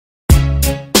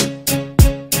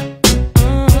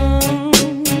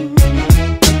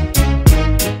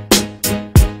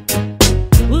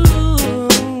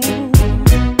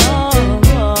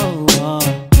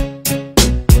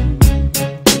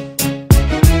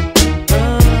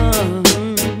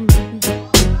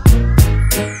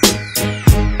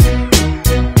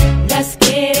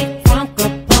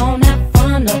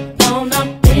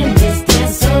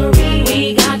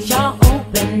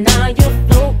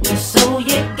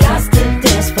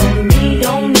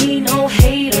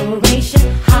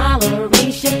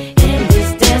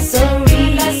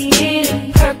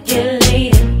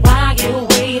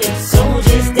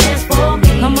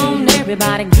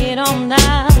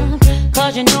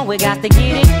know we got to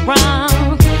get it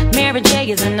wrong. Mary J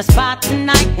is in the spot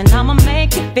tonight, and I'ma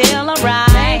make you feel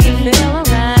alright.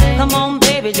 Come on,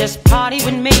 baby, just party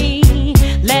with me.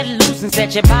 Let loose and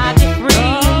set your body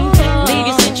free. Leave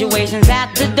your situations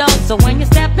at the door, so when you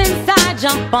step inside,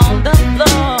 jump on the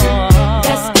floor.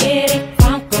 Let's get it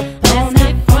crunk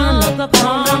up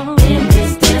on in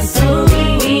this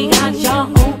dancery. We got y'all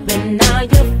open, now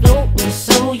you're floating,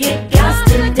 so you got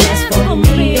to dance for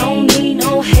me. Don't need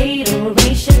no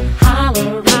hateration,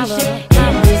 holleration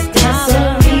in this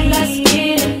dancery. Let's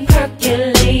get it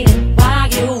percolating while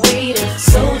you're waiting,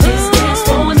 so just dance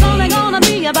for me. It's only gonna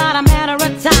be about a matter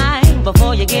of time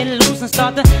before you get loose and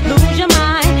start to lose your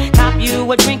mind. Cop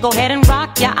you a drink, go ahead and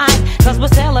rock your eyes, cause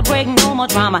we're celebrating no more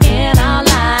drama in our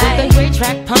lives. With a great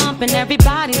track pumping,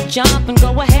 everybody's jumping.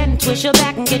 Go ahead and twist your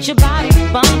back and get your body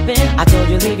bumping. I told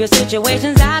you leave your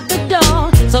situations at the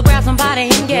door, so grab somebody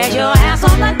and get your ass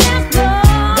on the dance floor.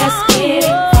 Let's get it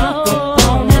crunk up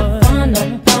on that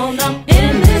fun up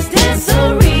in this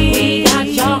dancery. We got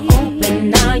y'all open,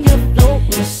 now you're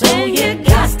floating, so you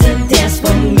got to dance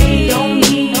with me. Don't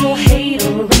need no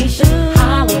hateration,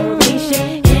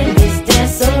 holleration in this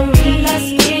dancery. Let's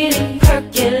get it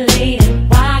percolating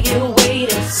while you're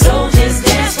waiting, so just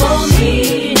dance for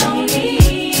me. Don't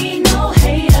need no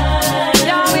haters,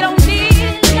 Y'all, we don't need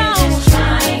it, we're no. just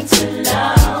trying to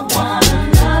love one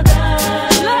another.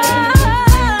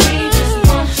 We just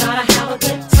want y'all to have a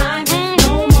good time.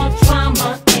 No more drama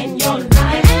in your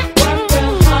life. Work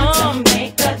real hard to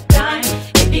make a dime.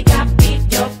 If you got beef,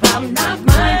 your problem, not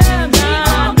mine. We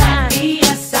all got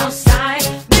BS outside.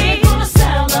 We gonna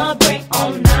celebrate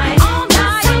all night.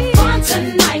 Let's have fun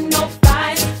tonight, no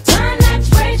fights. Turn that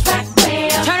train track way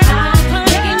up high.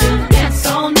 Making you dance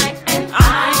all night, and I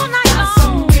got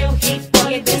some real heat for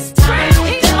you this time.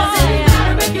 Doesn't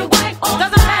matter if you're white or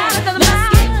black. Let's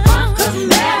get crunk 'cause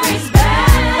Mary's back.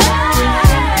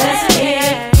 Let's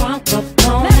get crunk up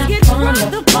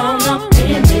on up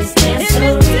in this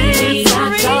dancery. We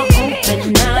got y'all open,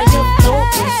 now you're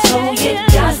floating, so you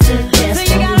got to dance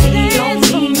for me. Don't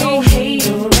need no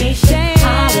hateration,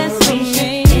 holleration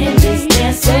in this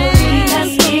dancery.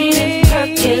 Let's get it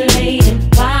percolating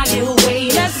while you're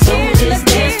waiting, so just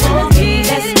dance for me.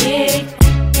 Let's get it.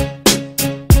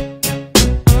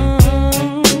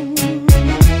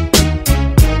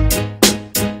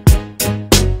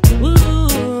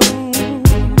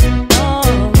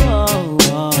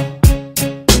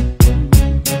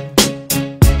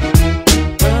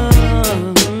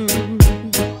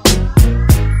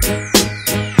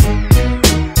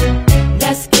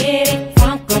 Let's get it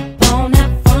crunk up on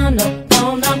that fun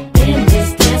up in this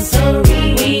dancery.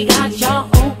 We got y'all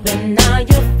open, now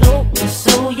you're floating,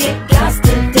 so you got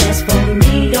to dance for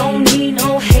me. Don't need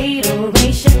no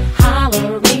hateration,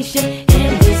 holleration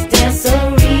in this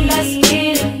dancery. Let's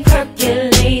get it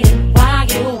percolating while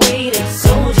you're waiting,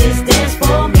 so just dance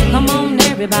for me. Come on,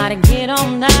 everybody, get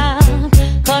on up,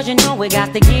 cause you know we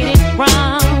got to get it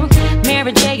wrong.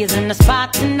 Mary J is in the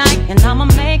spot tonight, and I'ma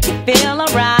make you feel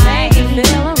alright.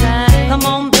 Come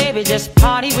on, baby, just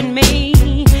party with me.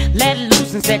 Let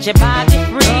loose and set your body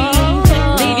free.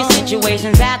 Leave your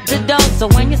situations at the door, so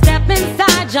when you step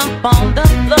inside, jump on the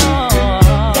floor.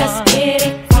 Let's get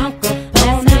it crunk up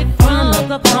on that fun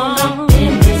up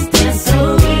in this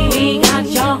dancery. We got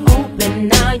y'all open,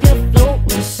 now you're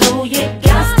floating, so you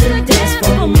got to dance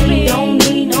for me. Don't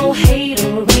need no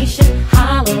hateration,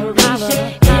 holleration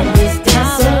in this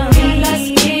dancery. Let's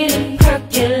get it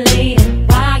percolating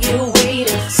while you're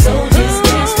waiting, so just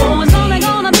dance for me. It's only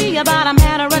gonna be about a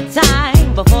matter of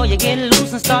time before you get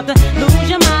loose and start to lose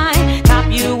your mind. Cop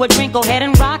you a drink, go ahead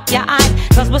and rock your eyes,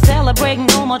 cause we're celebrating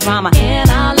no more drama in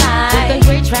our lives. With a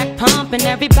great track pumping,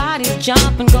 everybody's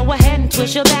jumping. Go ahead and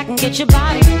twist your back and get your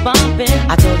body bumping.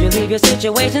 I told you leave your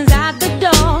situations at the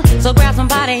door, so grab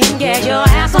somebody and get your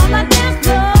ass on the dance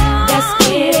floor. Let's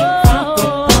get it